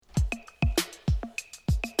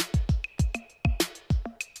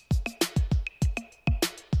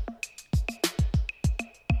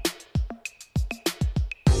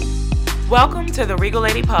Welcome to the Regal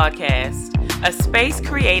Lady Podcast, a space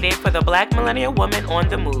created for the Black millennial woman on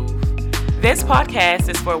the move. This podcast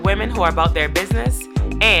is for women who are about their business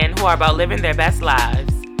and who are about living their best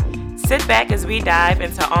lives. Sit back as we dive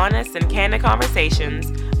into honest and candid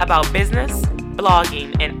conversations about business,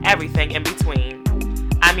 blogging, and everything in between.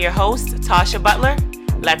 I'm your host, Tasha Butler.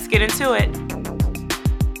 Let's get into it.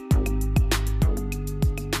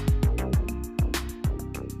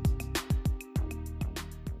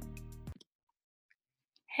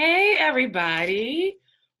 Hey everybody,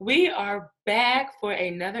 we are back for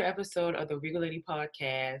another episode of the Regal Lady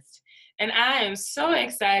Podcast, and I am so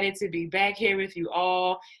excited to be back here with you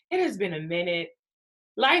all. It has been a minute.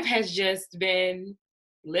 Life has just been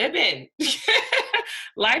living.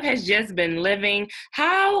 Life has just been living.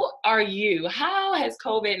 How are you? How has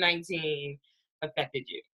COVID-19 affected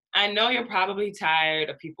you? I know you're probably tired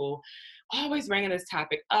of people always bringing this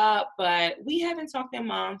topic up, but we haven't talked in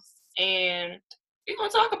months, and we're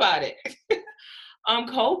going to talk about it.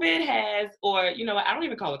 COVID has, or you know what, I don't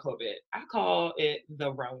even call it COVID. I call it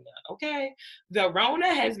the Rona, okay? The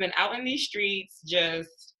Rona has been out in these streets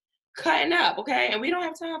just cutting up, okay? And we don't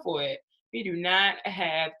have time for it. We do not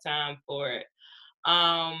have time for it.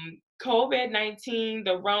 COVID-19,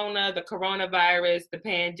 the Rona, the coronavirus, the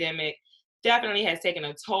pandemic definitely has taken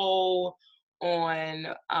a toll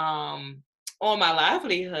on my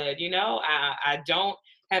livelihood. You know, I don't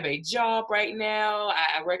have a job right now.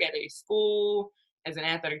 I work at a school as an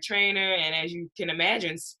athletic trainer, and as you can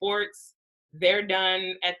imagine, sports, they're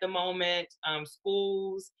done at the moment. My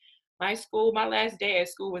last day at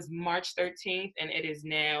school was March 13th, and it is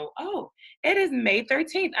now, it is May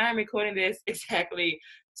 13th. I'm recording this exactly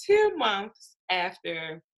 2 months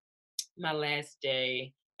after my last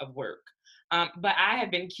day of work. But I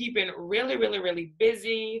have been keeping really, really, really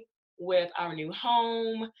busy with our new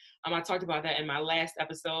home. I talked about that in my last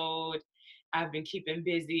episode. I've been keeping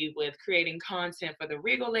busy with creating content for the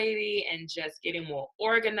Regal Lady and just getting more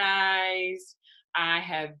organized. I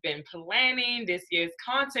have been planning this year's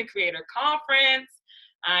Content Creator Conference.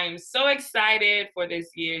 I'm so excited for this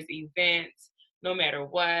year's event. No matter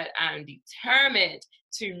what, I'm determined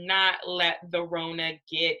to not let the Rona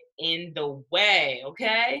get in the way,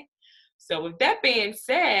 okay? So with that being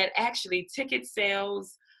said, actually ticket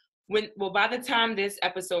sales, by the time this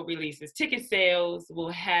episode releases, ticket sales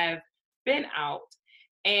will have been out,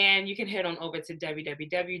 and you can head on over to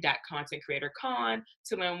www.contentcreatorcon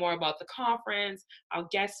to learn more about the conference, our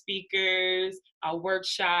guest speakers, our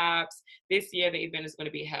workshops. This year, the event is going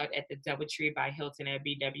to be held at the DoubleTree by Hilton at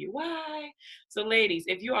BWI. So ladies,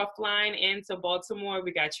 if you are flying into Baltimore,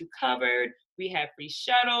 we got you covered. We have free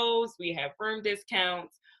shuttles. We have room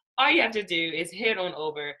discounts. All you have to do is head on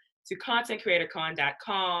over to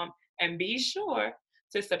contentcreatorcon.com and be sure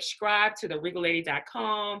to subscribe to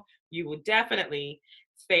theregallady.com. You will definitely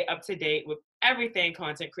stay up to date with everything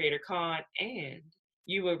Content Creator Con, and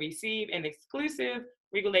you will receive an exclusive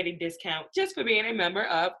Regal Lady discount just for being a member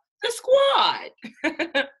of the squad.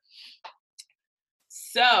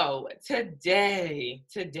 So today,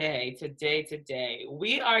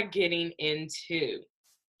 we are getting into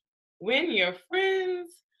when your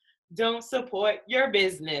friends don't support your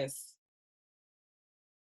business.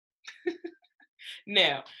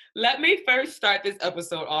 Now, let me first start this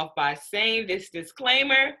episode off by saying this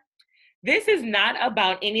disclaimer. This is not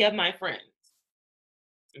about any of my friends.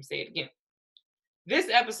 Let me say it again. This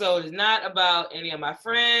episode is not about any of my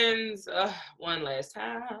friends. One last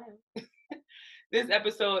time. This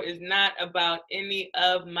episode is not about any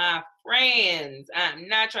of my friends. I'm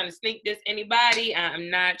not trying to sneak this anybody.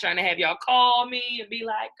 I'm not trying to have y'all call me and be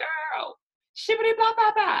like, girl, shippity blah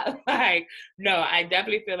blah blah. Like, no, I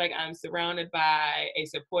definitely feel like I'm surrounded by a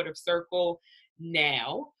supportive circle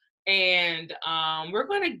now. And we're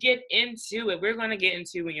going to get into it. We're going to get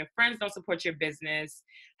into when your friends don't support your business,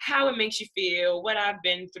 how it makes you feel, what I've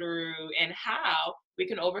been through, and how we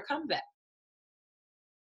can overcome that.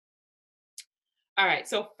 All right,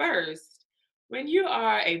 so first, when you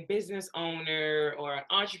are a business owner or an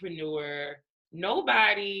entrepreneur,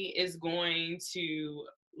 nobody is going to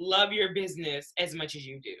love your business as much as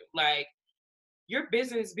you do. Like, your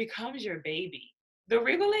business becomes your baby. The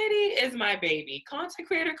Regal Lady is my baby. Content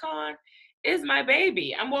Creator Con is my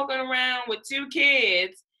baby. I'm walking around with 2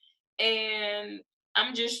 kids and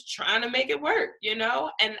I'm just trying to make it work, you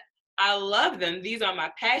know? And I love them. These are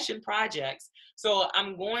my passion projects. So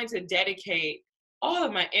I'm going to dedicate all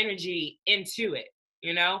of my energy into it,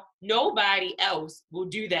 you know? Nobody else will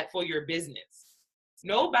do that for your business.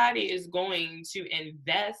 Nobody is going to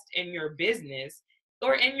invest in your business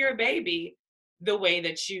or in your baby the way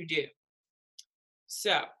that you do.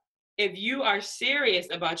 So if you are serious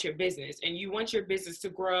about your business and you want your business to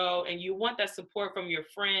grow and you want that support from your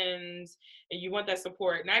friends and you want that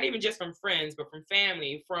support not even just from friends but from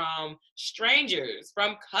family, from strangers,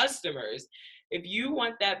 from customers, if you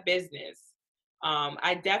want that business,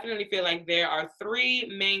 I definitely feel like there are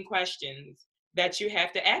three main questions that you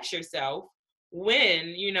have to ask yourself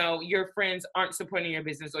when your friends aren't supporting your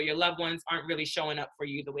business or your loved ones aren't really showing up for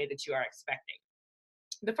you the way that you are expecting.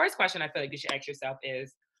 The first question I feel like you should ask yourself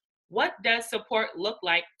is, what does support look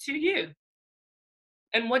like to you?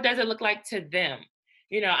 And what does it look like to them?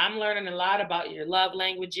 I'm learning a lot about your love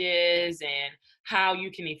languages and how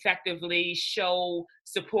you can effectively show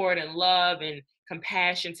support and love and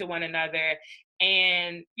compassion to one another.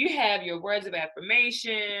 And you have your words of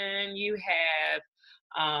affirmation, you have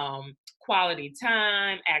quality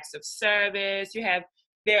time, acts of service.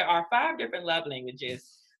 There are 5 different love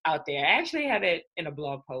languages out there. I actually have it in a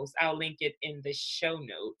blog post. I'll link it in the show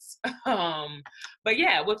notes. But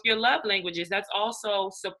yeah, with your love languages, that's also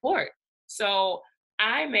support. So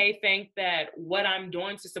I may think that what I'm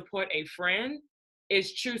doing to support a friend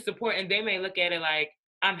is true support, and they may look at it like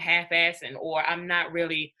I'm half-assing or I'm not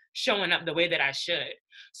really showing up the way that I should.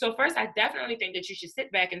 So first, I definitely think that you should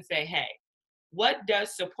sit back and say, hey, what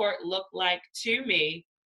does support look like to me?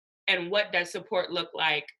 And what does support look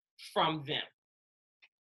like from them?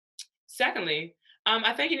 Secondly,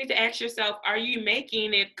 I think you need to ask yourself, are you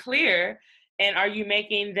making it clear and are you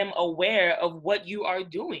making them aware of what you are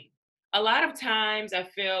doing? A lot of times I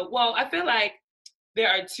feel like there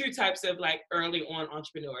are 2 types of like early on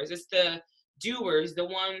entrepreneurs. It's the doers, the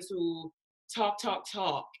ones who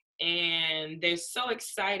talk, and they're so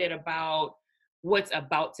excited about what's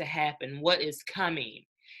about to happen, what is coming.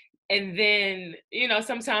 And then,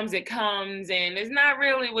 sometimes it comes and it's not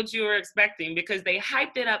really what you were expecting because they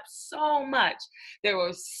hyped it up so much. They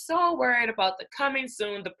were so worried about the coming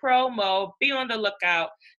soon, the promo, be on the lookout,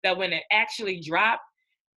 that when it actually dropped,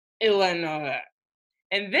 it wasn't all that.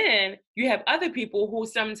 And then you have other people who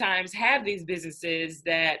sometimes have these businesses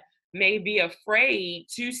that may be afraid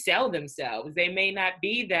to sell themselves. They may not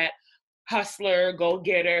be that hustler, go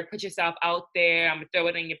getter, put yourself out there. I'm gonna throw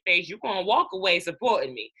it in your face. You're gonna walk away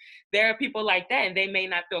supporting me. There are people like that, and they may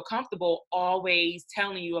not feel comfortable always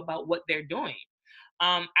telling you about what they're doing.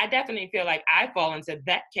 I definitely feel like I fall into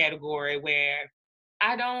that category where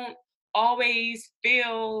I don't always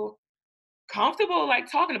feel comfortable like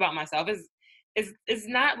talking about myself. It's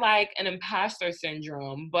not like an imposter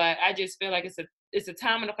syndrome, but I just feel like it's a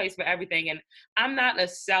time and a place for everything. And I'm not a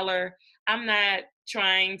seller. I'm not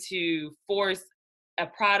trying to force a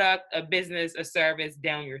product, a business, a service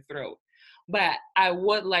down your throat. But I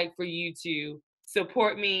would like for you to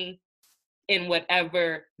support me in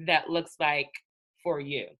whatever that looks like for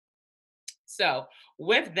you. So,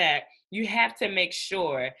 with that, you have to make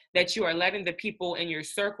sure that you are letting the people in your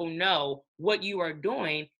circle know what you are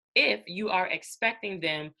doing if you are expecting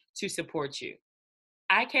them to support you.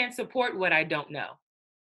 I can't support what I don't know.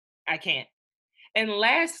 I can't. And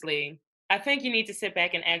lastly, I think you need to sit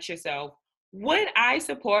back and ask yourself, would I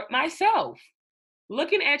support myself?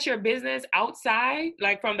 Looking at your business outside,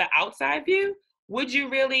 like from the outside view, would you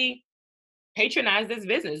really patronize this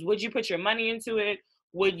business? Would you put your money into it?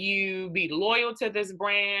 Would you be loyal to this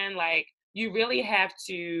brand? Like, you really have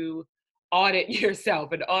to audit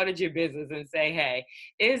yourself and audit your business and say, hey,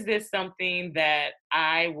 is this something that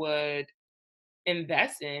I would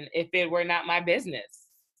invest in if it were not my business?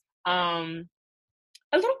 Um,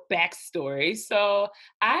 a little backstory. So,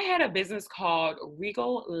 I had a business called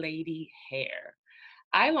Regal Lady Hair.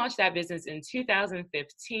 I launched that business in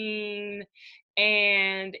 2015,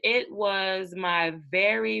 and it was my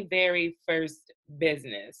very, very first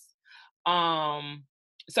business. Um,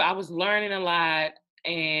 so I was learning a lot,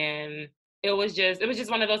 and it was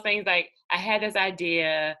just one of those things. Like, I had this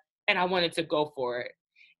idea and I wanted to go for it.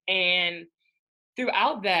 And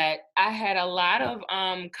throughout that, I had a lot of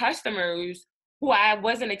customers who I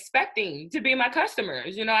wasn't expecting to be my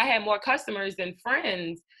customers. I had more customers than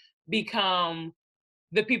friends become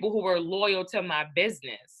the people who were loyal to my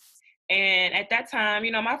business. And at that time,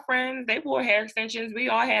 my friends, they wore hair extensions. We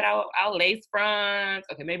all had our lace fronts.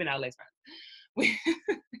 Okay, maybe not lace fronts. We,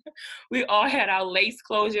 we all had our lace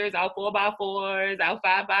closures, our 4x4s, our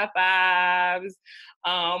 5x5s.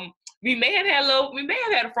 We may have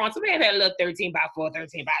had a front, so we may have had a little 13x4,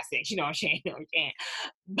 13x6, you know what I'm saying? You know what I'm saying?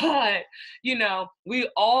 But, we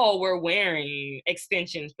all were wearing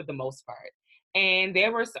extensions for the most part. And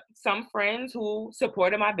there were some friends who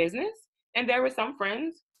supported my business, and there were some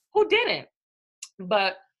friends who didn't.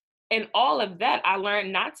 But in all of that, I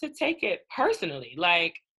learned not to take it personally.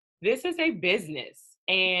 Like, this is a business,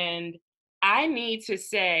 and I need to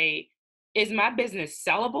say, is my business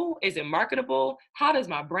sellable? Is it marketable? How does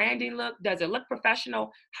my branding look? Does it look professional?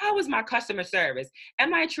 How is my customer service?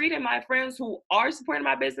 Am I treating my friends who are supporting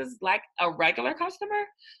my business like a regular customer?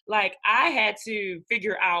 Like, I had to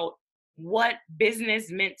figure out what business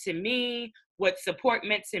meant to me, what support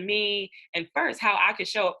meant to me, and first, how I could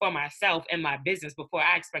show up for myself and my business before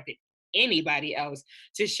I expected anybody else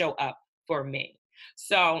to show up for me.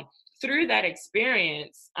 So, through that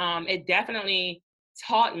experience, it definitely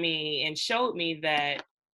taught me and showed me that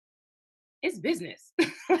it's business.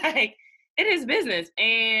 Like, it is business.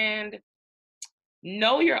 And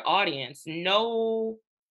know your audience, know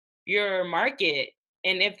your market.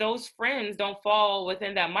 And if those friends don't fall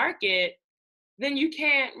within that market, then you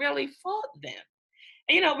can't really fault them.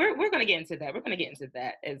 And, we're going to get into that. We're going to get into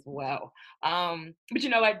that as well. But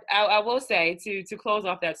I will say, to close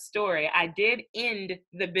off that story, I did end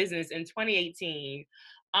the business in 2018,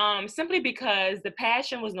 simply because the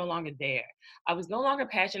passion was no longer there. I was no longer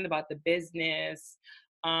passionate about the business.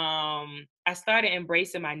 I started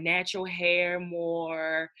embracing my natural hair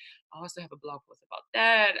more. I also have a blog post about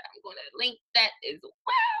that. I'm going to link that as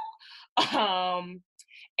well.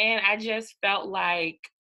 And I just felt like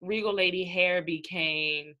Regal Lady hair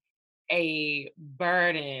became a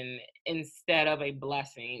burden instead of a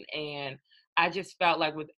blessing. And I just felt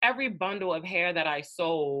like with every bundle of hair that I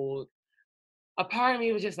sold, a part of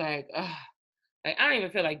me was just like, ugh, like, I don't even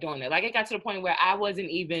feel like doing it. Like, it got to the point where I wasn't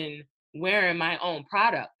even wearing my own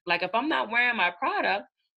product. Like, if I'm not wearing my product,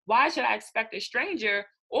 why should I expect a stranger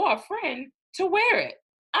or a friend to wear it?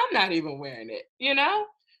 I'm not even wearing it?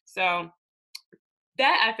 So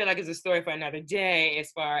that, I feel like, is a story for another day, as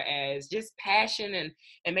far as just passion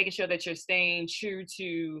and making sure that you're staying true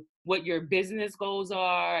to what your business goals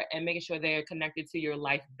are and making sure they're connected to your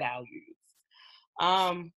life values.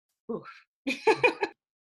 Um, oof.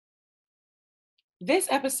 This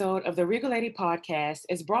episode of the Regal Lady podcast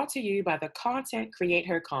is brought to you by the Content Create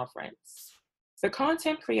Her Conference. The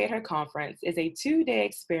Content Create Her Conference is a 2-day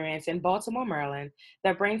experience in Baltimore, Maryland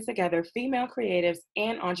that brings together female creatives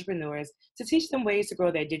and entrepreneurs to teach them ways to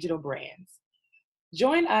grow their digital brands.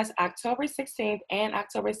 Join us October 16th and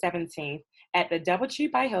October 17th at the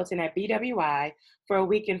DoubleTree by Hilton at BWI for a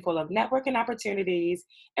weekend full of networking opportunities,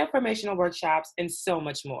 informational workshops, and so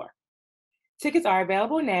much more. Tickets are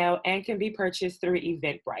available now and can be purchased through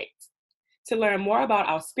Eventbrite. To learn more about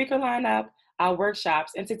our speaker lineup, our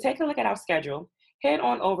workshops, and to take a look at our schedule, head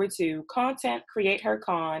on over to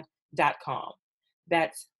contentcreatehercon.com.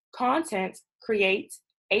 That's content create,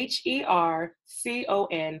 HERCON.com.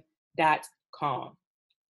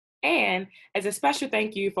 And as a special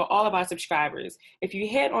thank you for all of our subscribers, if you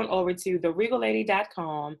head on over to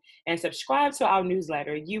theregallady.com and subscribe to our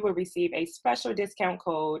newsletter, you will receive a special discount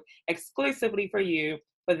code exclusively for you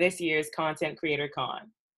for this year's Content Creator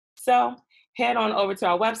Con. So head on over to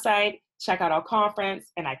our website, check out our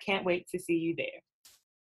conference, and I can't wait to see you there.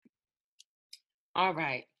 All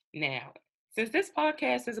right. Now, since this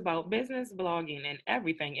podcast is about business, blogging, and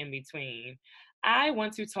everything in between, I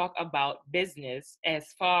want to talk about business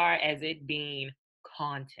as far as it being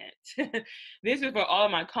content. This is for all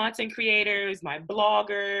of my content creators, my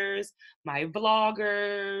bloggers, my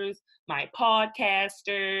vloggers, my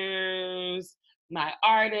podcasters, my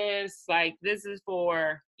artists. Like, this is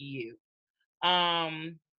for you.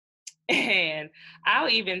 And I'll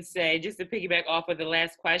even say, just to piggyback off of the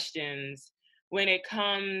last questions, when it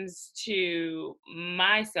comes to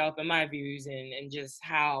myself and my views and just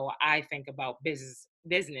how I think about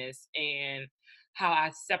business and how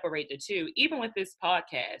I separate the two, even with this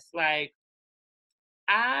podcast, like,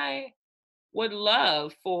 I would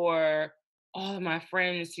love for all of my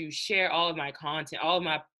friends to share all of my content, all of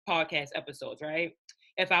my podcast episodes, right?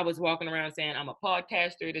 If I was walking around saying I'm a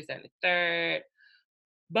podcaster, this and the third.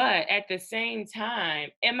 But at the same time,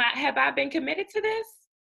 have I been committed to this?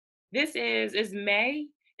 This is May,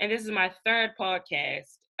 and this is my third podcast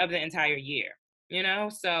of the entire year.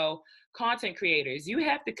 So content creators, you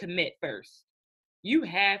have to commit first. You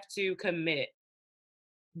have to commit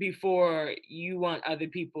before you want other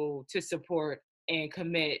people to support and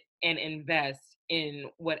commit and invest in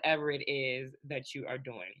whatever it is that you are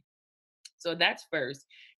doing. So that's first.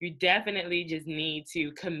 You definitely just need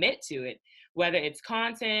to commit to it, whether it's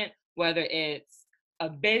content, whether it's a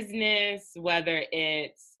business, whether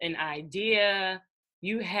it's an idea.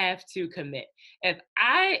 You have to commit. If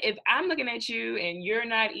I'm looking at you and you're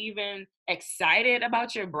not even excited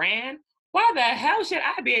about your brand, why the hell should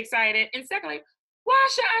I be excited? And secondly, why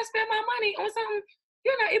should I spend my money on something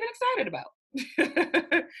you're not even excited about?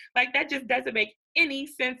 Like, that just doesn't make any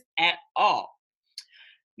sense at all.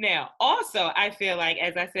 Now, also, I feel like,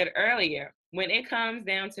 as I said earlier, when it comes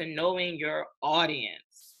down to knowing your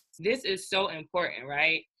audience, this is so important,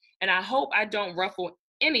 right? And I hope I don't ruffle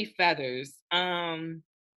any feathers.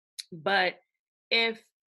 But if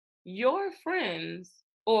your friends,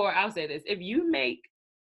 or I'll say this, if you make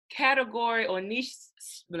category or niche,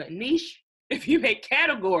 if you make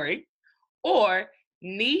category or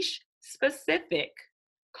niche specific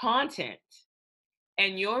content,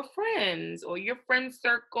 and your friends or your friend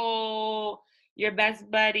circle, your best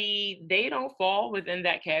buddy, they don't fall within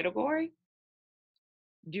that category,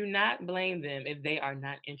 do not blame them if they are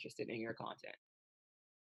not interested in your content.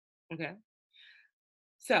 Okay.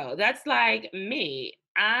 So that's like me.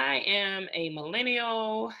 I am a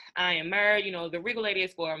millennial. I am married. The Regal Lady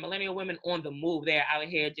is for millennial women on the move. They're out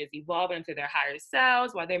here just evolving into their higher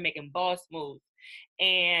selves while they're making boss moves.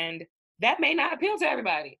 And that may not appeal to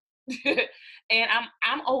everybody. And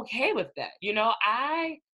I'm okay with that.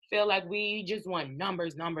 I feel like we just want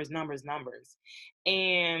numbers, numbers, numbers, numbers.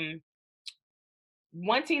 And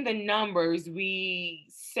wanting the numbers, we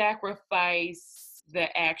sacrifice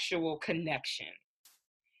the actual connection.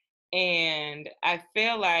 And I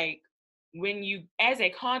feel like when you, as a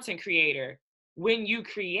content creator, when you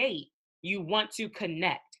create, you want to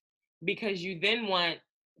connect because you then want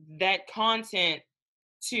that content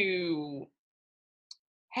to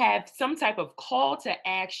have some type of call to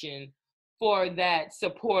action for that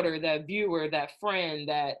supporter, that viewer, that friend,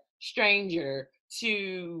 that stranger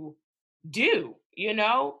to do.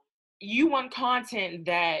 You want content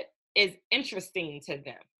that is interesting to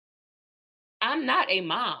them. I'm not a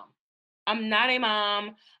mom. I'm not a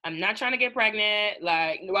mom. I'm not trying to get pregnant.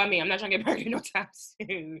 Like, no, I mean, I'm not trying to get pregnant no time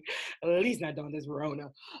soon. At least not during this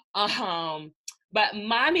Rona. But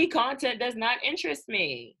mommy content does not interest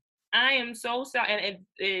me. I am so sorry,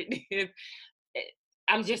 and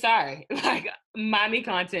I'm just sorry. Like, mommy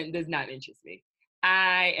content does not interest me.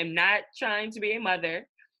 I am not trying to be a mother,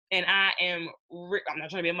 and I'm not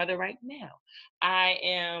trying to be a mother right now. I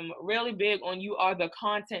am really big on you are the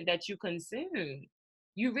content that you consume.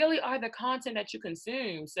 You really are the content that you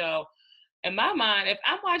consume. So, in my mind, if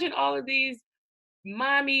I'm watching all of these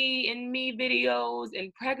mommy and me videos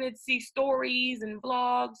and pregnancy stories and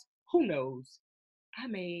vlogs, who knows? I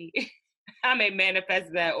may I may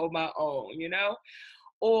manifest that on my own.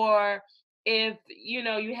 Or if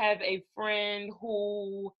you have a friend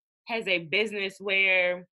who has a business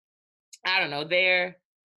where, I don't know, they're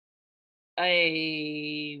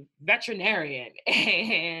a veterinarian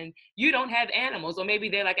and you don't have animals, or maybe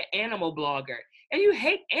they're like an animal blogger and you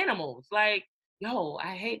hate animals. Like, yo,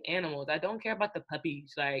 I hate animals. I don't care about the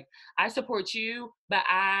puppies. Like, I support you, but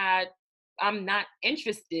I'm not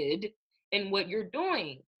interested in what you're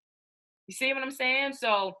doing. You see what I'm saying?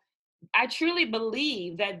 So I truly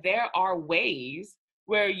believe that there are ways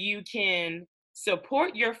where you can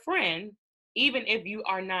support your friend, even if you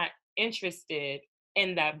are not interested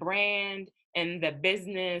in that brand and the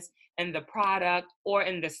business and the product or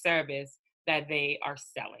in the service that they are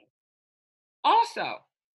selling. Also,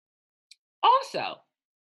 also,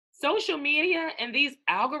 social media and these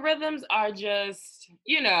algorithms are just,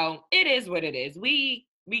 it is what it is. We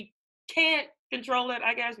can't control it,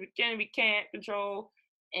 I guess. We can't control,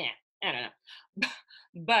 I don't know.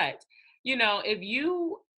 But, if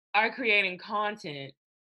you are creating content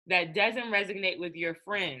that doesn't resonate with your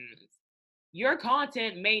friends, your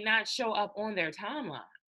content may not show up on their timeline.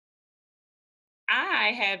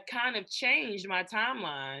 I have kind of changed my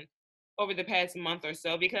timeline over the past month or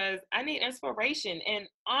so because I need inspiration. And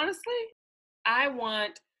honestly, I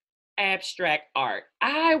want abstract art.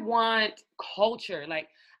 I want culture. Like,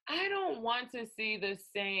 I don't want to see the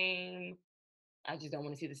same, I just don't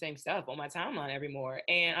want to see the same stuff on my timeline evermore.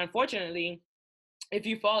 And unfortunately, if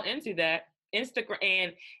you fall into that,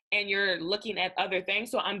 Instagram and you're looking at other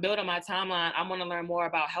things. So I'm building my timeline. I want to learn more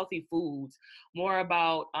about healthy foods, more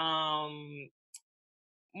about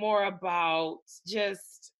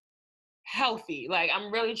just healthy. Like,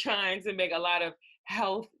 I'm really trying to make a lot of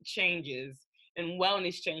health changes and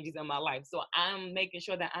wellness changes in my life. So I'm making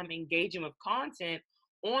sure that I'm engaging with content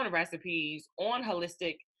on recipes, on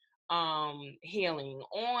holistic healing,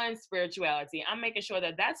 on spirituality. I'm making sure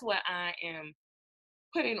that that's what I am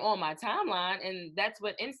putting on my timeline, and that's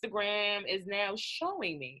what Instagram is now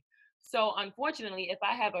showing me. So unfortunately, if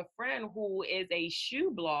I have a friend who is a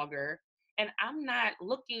shoe blogger and I'm not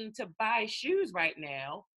looking to buy shoes right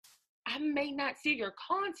now, I may not see your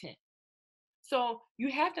content. So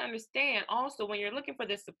you have to understand also, when you're looking for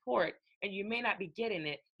this support and you may not be getting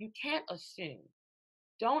it, you can't assume.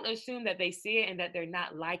 Don't assume that they see it and that they're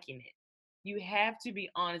not liking it. You have to be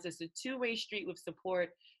honest. It's a two-way street with support.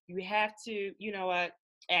 You have to, you know what?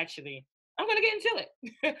 actually, I'm going to get into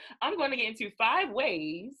it. I'm going to get into 5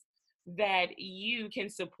 ways that you can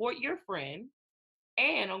support your friend.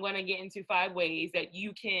 And I'm going to get into 5 ways that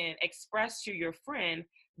you can express to your friend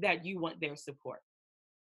that you want their support.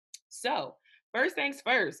 So, first things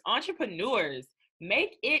first, entrepreneurs,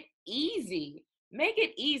 make it easy. Make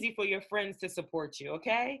it easy for your friends to support you,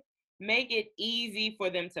 okay? Make it easy for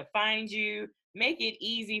them to find you. Make it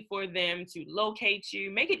easy for them to locate you.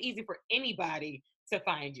 Make it easy for anybody to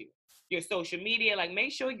find you. Your social media, like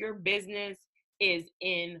make sure your business is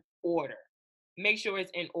in order. Make sure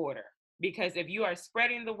it's in order because if you are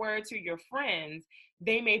spreading the word to your friends,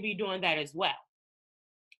 they may be doing that as well.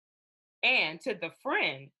 And to the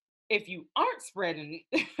friend, if you aren't spreading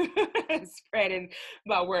spreading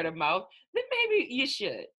by word of mouth, then maybe you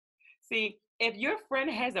should. See, if your friend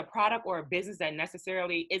has a product or a business that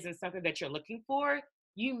necessarily isn't something that you're looking for,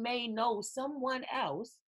 you may know someone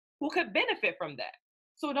else who could benefit from that.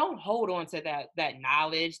 So don't hold on to that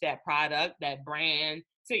knowledge, that product, that brand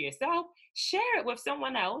to yourself. Share it with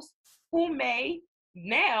someone else who may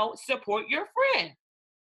now support your friend.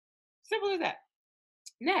 Simple as that.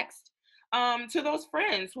 Next, to those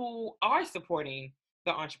friends who are supporting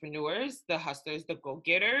the entrepreneurs, the hustlers, the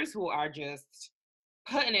go-getters who are just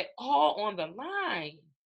putting it all on the line,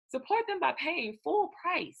 support them by paying full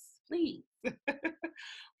price, please.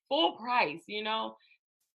 Full price,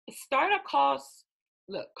 startup costs,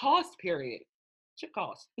 look, cost period. Should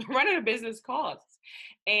cost. Running a business costs.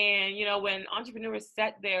 And when entrepreneurs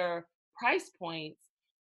set their price points,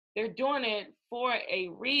 they're doing it for a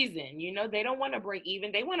reason. They don't want to break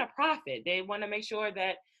even. They want to profit. They want to make sure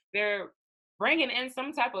that they're bringing in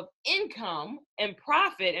some type of income and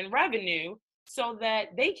profit and revenue so that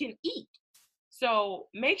they can eat. So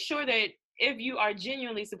make sure that if you are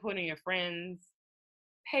genuinely supporting your friends,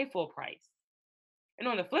 pay full price. And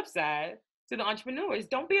on the flip side, to the entrepreneurs,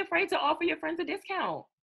 don't be afraid to offer your friends a discount.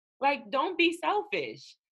 Like, don't be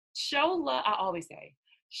selfish. Show love. I always say,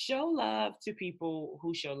 show love to people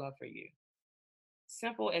who show love for you.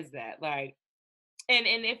 Simple as that. Like, and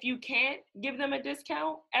if you can't give them a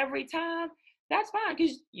discount every time, that's fine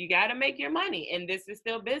because you got to make your money and this is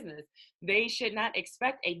still business. They should not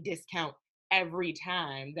expect a discount every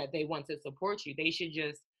time that they want to support you. They should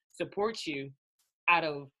just support you out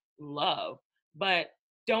of love. But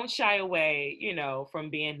don't shy away, from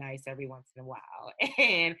being nice every once in a while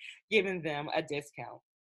and giving them a discount.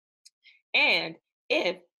 And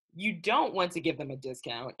if you don't want to give them a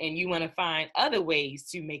discount and you want to find other ways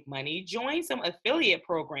to make money, join some affiliate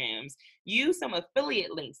programs, use some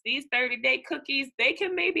affiliate links. These 30-day cookies, they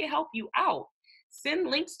can maybe help you out. Send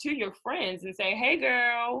links to your friends and say, hey,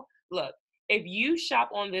 girl, look, if you shop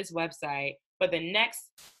on this website for the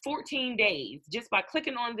next 14 days, just by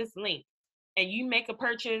clicking on this link and you make a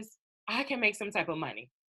purchase, I can make some type of money.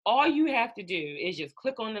 All you have to do is just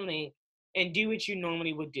click on the link and do what you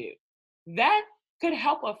normally would do. That could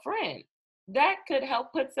help a friend. That could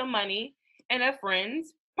help put some money in a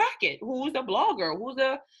friend's pocket who's a blogger, who's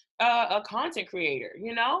a content creator,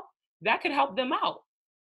 that could help them out.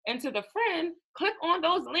 And to the friend, click on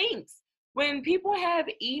those links. When people have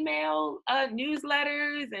email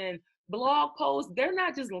newsletters and blog posts, they're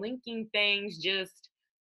not just linking things just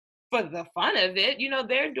for the fun of it.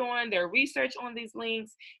 They're doing their research on these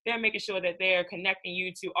links. They're making sure that they're connecting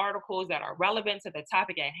you to articles that are relevant to the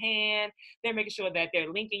topic at hand. They're making sure that they're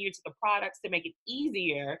linking you to the products to make it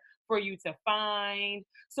easier for you to find.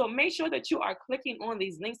 So make sure that you are clicking on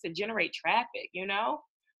these links to generate traffic,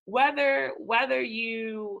 whether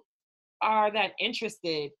you are that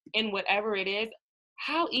interested in whatever it is,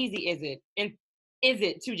 how easy is it? And is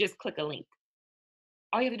it to just click a link?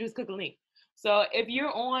 All you have to do is click a link. So if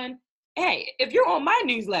you're on my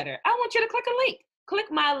newsletter, I want you to click a link. Click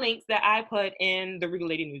my links that I put in the Regal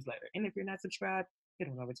Lady newsletter. And if you're not subscribed, head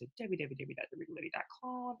on over to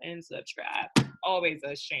www.theregallady.com and subscribe. Always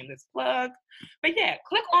a shameless plug. But yeah,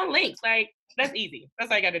 click on links. Like, that's easy.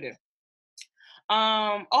 That's all you got to do.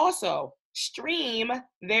 Also, stream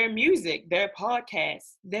their music, their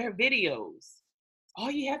podcasts, their videos.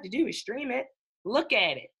 All you have to do is stream it. Look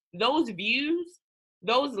at it. Those views,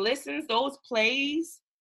 those listens, those plays,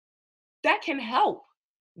 that can help.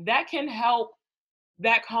 That can help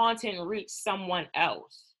that content reach someone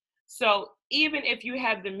else. So even if you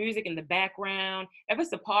have the music in the background, if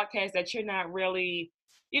it's a podcast that you're not really,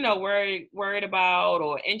 worried about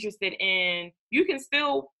or interested in, you can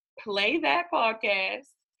still play that podcast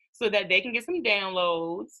so that they can get some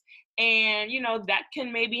downloads. And, that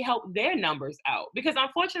can maybe help their numbers out. Because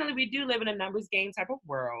unfortunately, we do live in a numbers game type of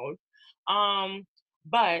world.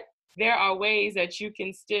 But there are ways that you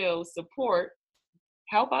can still support,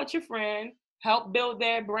 help out your friend, help build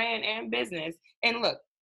their brand and business. And look,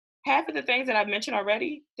 half of the things that I've mentioned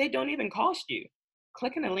already, they don't even cost you.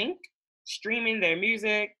 Clicking a link, streaming their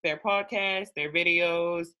music, their podcast, their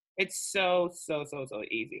videos. It's so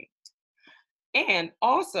easy. And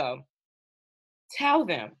also, tell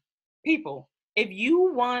them, people, if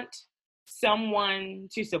you want someone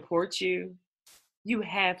to support you, you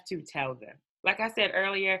have to tell them. Like I said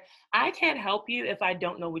earlier, I can't help you if I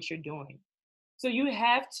don't know what you're doing. So you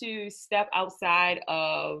have to step outside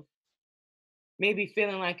of maybe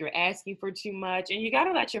feeling like you're asking for too much. And you got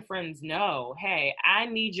to let your friends know, hey, I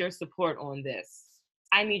need your support on this.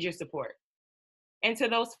 I need your support. And to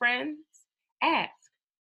those friends, ask.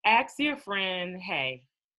 Ask your friend, hey,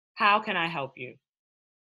 how can I help you?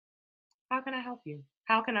 How can I help you?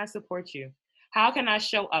 How can I support you? How can I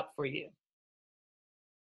show up for you?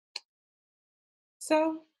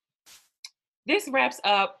 So this wraps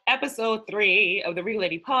up episode 3 of the Regal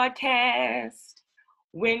Lady podcast.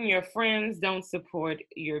 When your friends don't support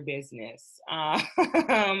your business.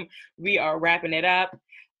 We are wrapping it up.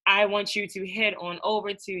 I want you to head on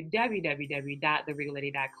over to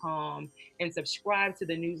www.theregallady.com and subscribe to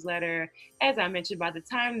the newsletter. As I mentioned, by the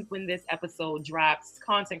time when this episode drops,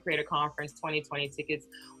 Content Creator Conference 2020 tickets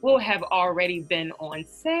will have already been on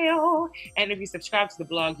sale. And if you subscribe to the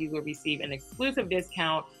blog, you will receive an exclusive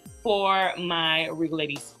discount for my Regal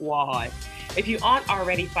Lady squad. If you aren't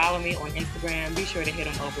already following me on Instagram, be sure to head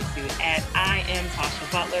on over to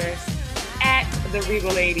 @IamTashaButler,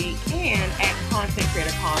 @TheRegalLady, and @Content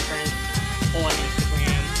Creator Conference on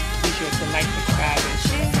Instagram. Be sure to like, subscribe, and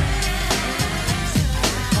share.